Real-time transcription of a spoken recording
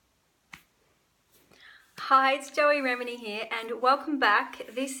Hi, it's Joey Remini here and welcome back.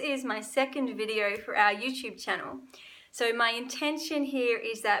 This is my second video for our YouTube channel. So my intention here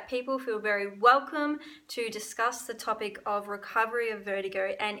is that people feel very welcome to discuss the topic of recovery of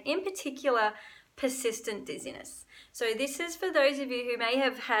vertigo and in particular persistent dizziness. So this is for those of you who may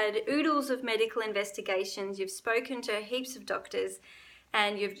have had oodles of medical investigations, you've spoken to heaps of doctors,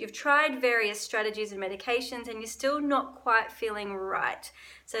 and you've tried various strategies and medications and you're still not quite feeling right.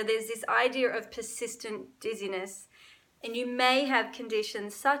 So there's this idea of persistent dizziness, and you may have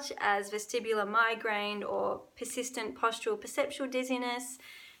conditions such as vestibular migraine or persistent postural perceptual dizziness,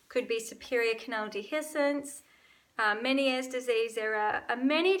 could be superior canal dehiscence, Meniere's disease. There are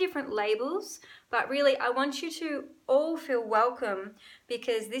many different labels, but really I want you to all feel welcome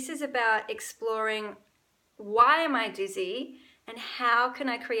because this is about exploring why am I dizzy and how can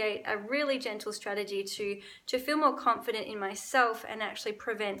I create a really gentle strategy to feel more confident in myself and actually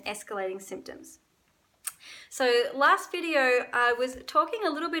prevent escalating symptoms. So last video I was talking a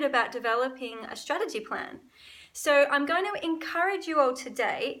little bit about developing a strategy plan. So I'm going to encourage you all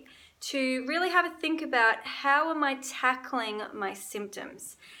today to really have a think about how am I tackling my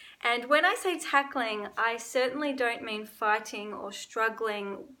symptoms. And when I say tackling, I certainly don't mean fighting or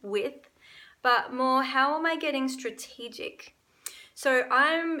struggling with, but more how am I getting strategic. So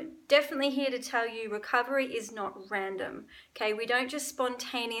I'm definitely here to tell you recovery is not random, okay? We don't just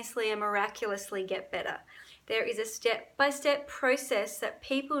spontaneously and miraculously get better. There is a step-by-step process that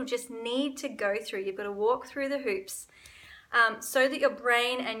people just need to go through. You've got to walk through the hoops so that your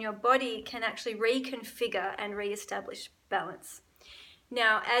brain and your body can actually reconfigure and reestablish balance.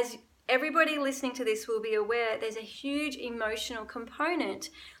 Now, as everybody listening to this will be aware, there's a huge emotional component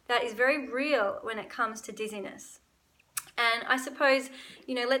that is very real when it comes to dizziness. And I suppose,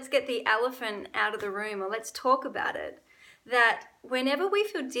 let's get the elephant out of the room, or let's talk about it, that whenever we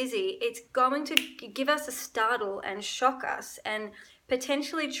feel dizzy, it's going to give us a startle and shock us and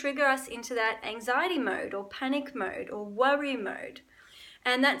potentially trigger us into that anxiety mode or panic mode or worry mode.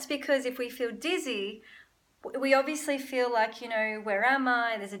 And that's because if we feel dizzy, we obviously feel like, where am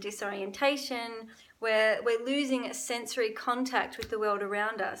I? There's a disorientation, we're losing a sensory contact with the world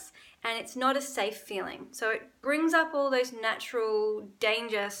around us, and it's not a safe feeling. So it brings up all those natural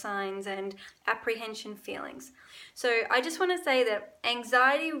danger signs and apprehension feelings. So I just want to say that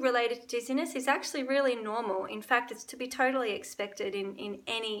anxiety related to dizziness is actually really normal. In fact, it's to be totally expected in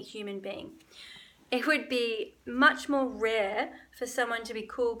any human being. It would be much more rare for someone to be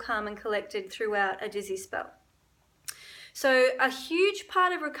cool, calm, and collected throughout a dizzy spell. So a huge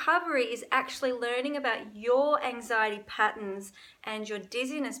part of recovery is actually learning about your anxiety patterns and your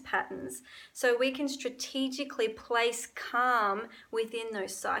dizziness patterns so we can strategically place calm within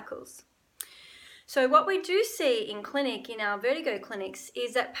those cycles. So what we do see in clinic, in our vertigo clinics,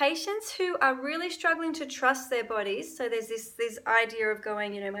 is that patients who are really struggling to trust their bodies, so there's this idea of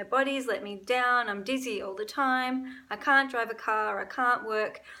going, my body's let me down, I'm dizzy all the time, I can't drive a car, I can't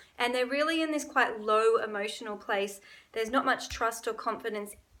work, and they're really in this quite low emotional place. There's not much trust or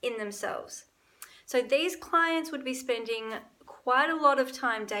confidence in themselves. So these clients would be spending quite a lot of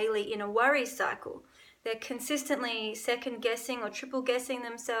time daily in a worry cycle. They're consistently second guessing or triple guessing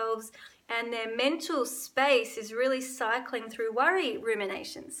themselves, and their mental space is really cycling through worry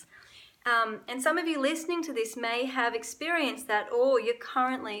ruminations. And some of you listening to this may have experienced that, or you're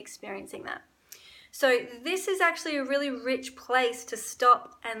currently experiencing that. So this is actually a really rich place to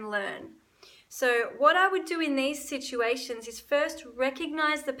stop and learn. So what I would do in these situations is first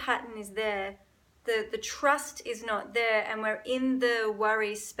recognize the pattern is there, the trust is not there, and we're in the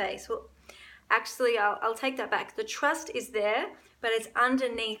worry space. Well, actually, I'll take that back. The trust is there, but it's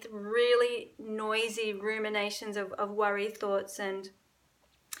underneath really noisy ruminations of worry thoughts and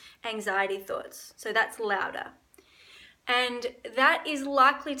anxiety thoughts. So that's louder. And that is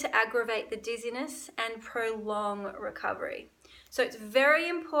likely to aggravate the dizziness and prolong recovery. So it's very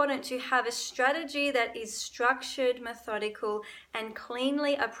important to have a strategy that is structured, methodical, and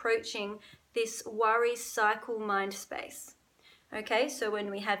cleanly approaching this worry cycle mind space. Okay, so when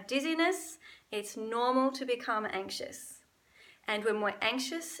we have dizziness, it's normal to become anxious. And when we're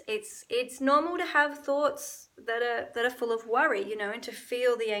anxious, it's normal to have thoughts that are full of worry, and to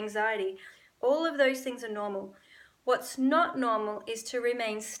feel the anxiety. All of those things are normal. What's not normal is to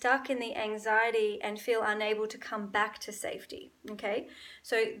remain stuck in the anxiety and feel unable to come back to safety, okay?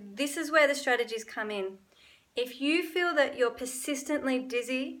 So this is where the strategies come in. If you feel that you're persistently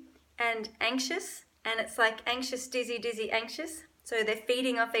dizzy and anxious, and it's like anxious, dizzy, dizzy, anxious, so they're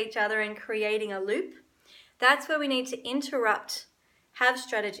feeding off each other and creating a loop, that's where we need to interrupt, have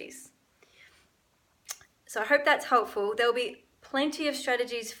strategies. So I hope that's helpful. There'll be plenty of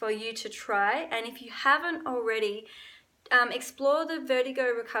strategies for you to try. And if you haven't already, explore the Vertigo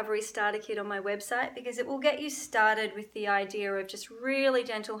Recovery Starter Kit on my website, because it will get you started with the idea of just really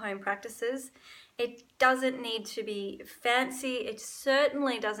gentle home practices. It doesn't need to be fancy. It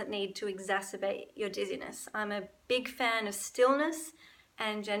certainly doesn't need to exacerbate your dizziness. I'm a big fan of stillness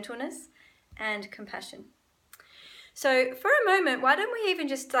and gentleness and compassion. So for a moment, why don't we even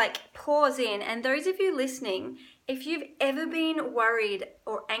just pause in, and those of you listening, if you've ever been worried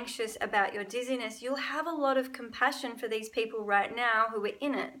or anxious about your dizziness, you'll have a lot of compassion for these people right now who are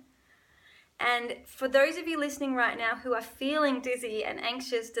in it. And for those of you listening right now who are feeling dizzy and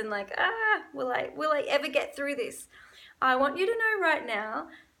anxious and will I ever get through this? I want you to know right now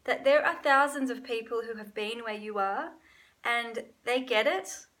that there are thousands of people who have been where you are, and they get it,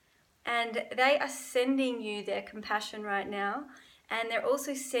 and they are sending you their compassion right now, and they're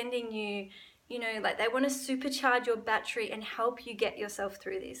also sending you, they want to supercharge your battery and help you get yourself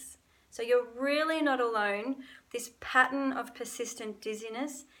through this. So you're really not alone. This pattern of persistent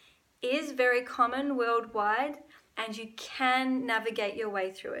dizziness is very common worldwide, and you can navigate your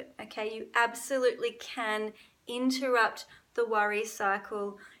way through it, okay? You absolutely can interrupt the worry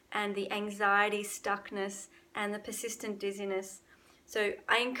cycle and the anxiety stuckness and the persistent dizziness. So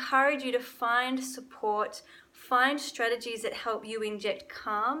I encourage you to find support, find strategies that help you inject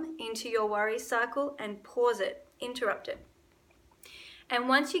calm into your worry cycle and pause it, interrupt it. And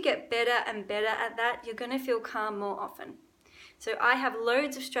once you get better and better at that, you're going to feel calm more often. So I have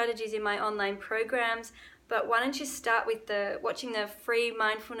loads of strategies in my online programs, but why don't you start with watching the free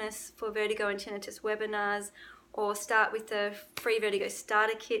mindfulness for vertigo and tinnitus webinars, or start with the free Vertigo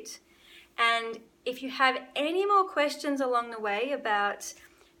Starter Kit. And if you have any more questions along the way about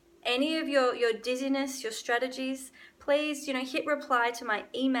any of your dizziness, your strategies, please, hit reply to my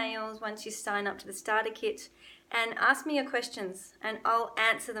emails once you sign up to the Starter Kit and ask me your questions, and I'll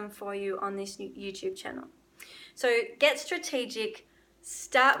answer them for you on this YouTube channel. So get strategic,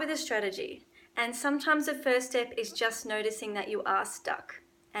 start with a strategy, and sometimes the first step is just noticing that you are stuck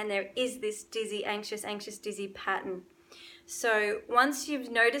and there is this dizzy, anxious, dizzy pattern. So once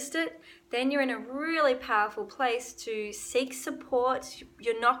you've noticed it, then you're in a really powerful place to seek support.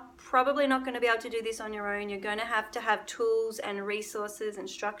 You're probably not going to be able to do this on your own. You're going to have tools and resources and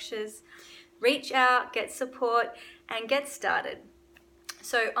structures. Reach out, get support, and get started.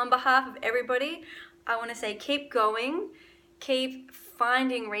 So on behalf of everybody, I want to say keep going, keep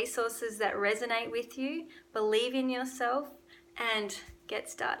finding resources that resonate with you, believe in yourself, and get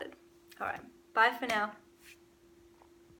started. All right, bye for now.